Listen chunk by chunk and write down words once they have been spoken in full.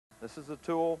This is the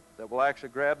tool that will actually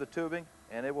grab the tubing,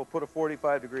 and it will put a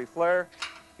 45-degree flare.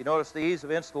 You notice the ease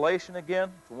of installation again.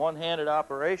 It's a one-handed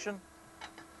operation.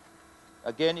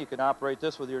 Again, you can operate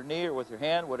this with your knee or with your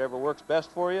hand, whatever works best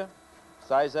for you.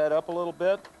 Size that up a little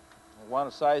bit. We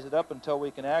want to size it up until we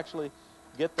can actually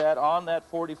get that on that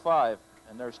 45.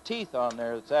 And there's teeth on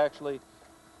there that's actually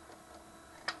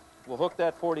will hook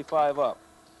that 45 up.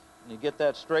 And you get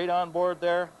that straight on board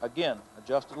there. Again,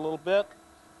 adjust it a little bit,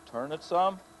 turn it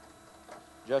some,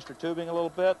 adjust your tubing a little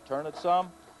bit, turn it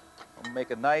some. We'll make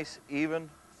a nice, even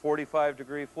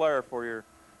 45-degree flare for your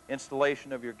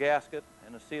installation of your gasket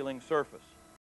and a sealing surface.